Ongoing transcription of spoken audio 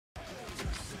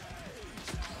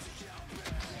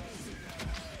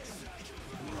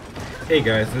Hey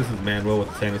guys, this is Manuel with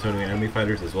the San Antonio Anime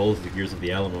Fighters as well as the Gears of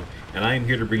the Alamo, and I am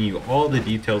here to bring you all the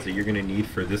details that you're going to need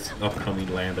for this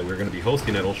upcoming LAN that we're going to be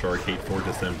hosting at Ultra Arcade for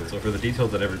December. So for the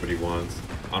details that everybody wants,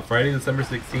 on Friday December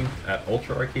 16th at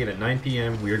Ultra Arcade at 9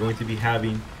 p.m. we are going to be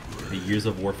having the Gears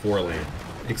of War 4 LAN.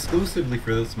 Exclusively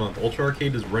for this month, Ultra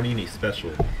Arcade is running a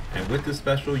special, and with this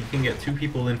special you can get 2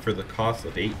 people in for the cost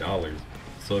of $8.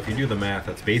 So if you do the math,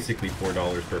 that's basically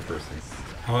 $4 per person.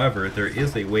 However, there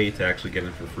is a way to actually get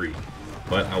in for free,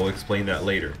 but I will explain that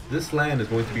later. This LAN is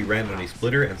going to be ran on a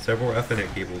splitter and several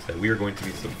Ethernet cables that we are going to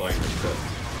be supplying ourselves.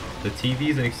 The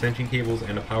TVs and extension cables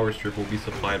and a power strip will be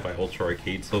supplied by Ultra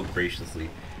Arcade so graciously.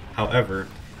 However,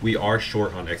 we are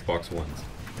short on Xbox Ones,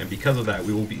 and because of that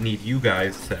we will need you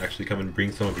guys to actually come and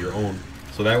bring some of your own,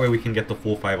 so that way we can get the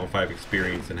full 5-on-5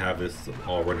 experience and have this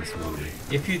all running smoothly.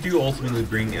 If you do ultimately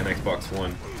bring an Xbox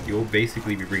One, you'll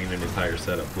basically be bringing an entire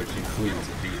setup, which includes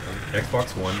the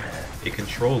Xbox One, a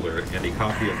controller, and a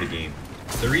copy of the game.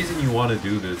 The reason you want to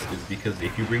do this is because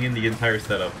if you bring in the entire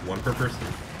setup, one per person,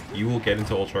 you will get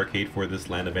into Ultra Arcade for this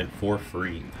LAN event for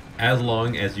free, as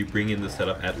long as you bring in the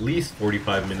setup at least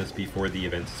 45 minutes before the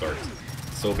event starts.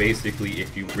 So basically,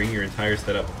 if you bring your entire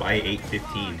setup by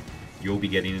 8:15, you'll be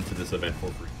getting into this event for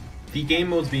free. The game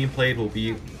modes being played will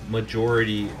be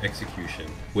majority execution,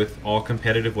 with all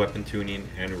competitive weapon tuning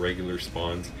and regular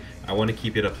spawns. I want to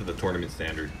keep it up to the tournament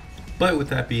standard. But with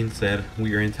that being said,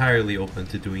 we are entirely open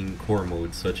to doing core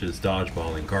modes such as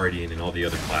Dodgeball and Guardian and all the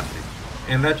other classics.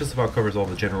 And that just about covers all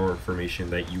the general information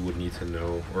that you would need to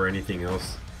know or anything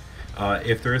else.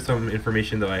 If there is some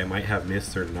information that I might have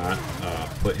missed or not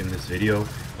put in this video,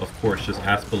 of course just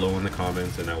ask below in the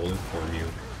comments and I will inform you.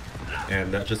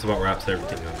 And that just about wraps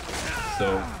everything up.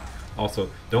 So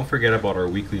also don't forget about our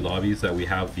weekly lobbies that we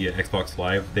have via Xbox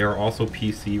Live. They are also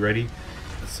PC ready,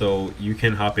 so you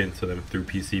can hop into them through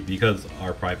PC because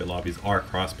our private lobbies are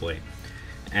crossplay.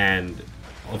 And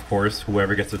of course,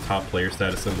 whoever gets the top player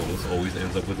status the most always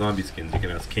ends up with zombie skins. You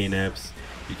can ask K-Neps,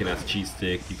 you can ask Cheese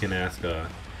Stick, you can ask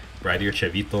Brady or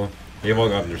Chevito. They've all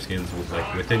gotten their skins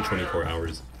within 24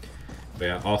 hours. But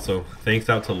yeah, also thanks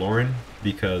out to Lauren,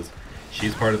 because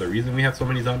she's part of the reason we have so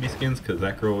many zombie skins, because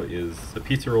that girl is the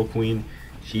pizza roll queen.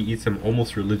 She eats them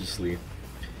almost religiously.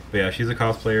 But yeah, she's a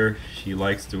cosplayer. She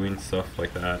likes doing stuff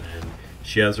like that, and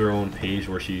she has her own page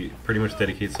where she pretty much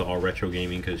dedicates to all retro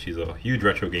gaming because she's a huge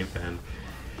retro game fan.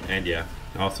 And yeah,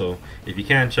 also, if you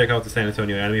can, check out the San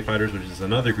Antonio Anime Fighters, which is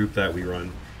another group that we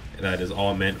run that is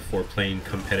all meant for playing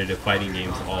competitive fighting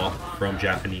games, all from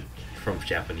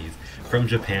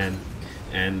Japan,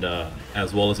 and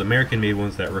as well as American-made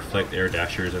ones that reflect Air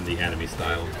Dashers and the anime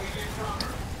style.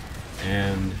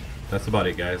 And that's about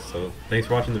it, guys. So thanks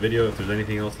for watching the video. If there's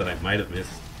anything else that I might have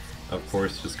missed, of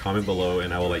course, just comment below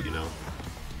and I will let you know.